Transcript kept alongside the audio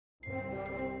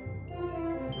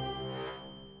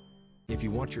If you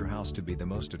want your house to be the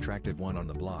most attractive one on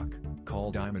the block,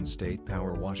 call Diamond State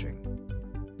Power Washing.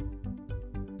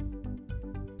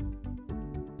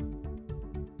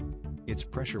 Its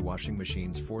pressure washing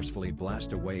machines forcefully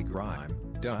blast away grime,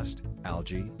 dust,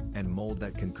 algae, and mold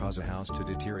that can cause a house to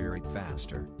deteriorate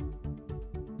faster.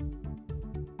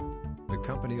 The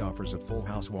company offers a full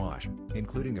house wash,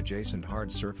 including adjacent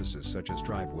hard surfaces such as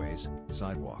driveways,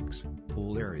 sidewalks,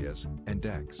 pool areas, and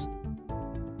decks.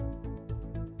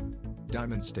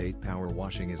 Diamond State Power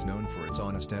Washing is known for its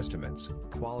honest estimates,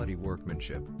 quality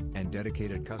workmanship, and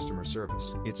dedicated customer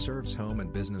service. It serves home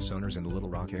and business owners in the Little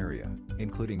Rock area,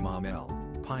 including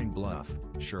Maumelle, Pine Bluff,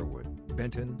 Sherwood,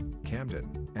 Benton,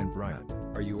 Camden, and Bryant.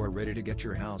 Are you ready to get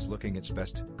your house looking its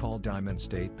best? Call Diamond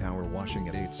State Power Washing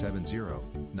at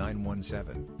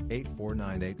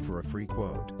 870-917-8498 for a free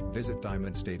quote. Visit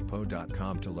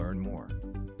DiamondStatePo.com to learn more.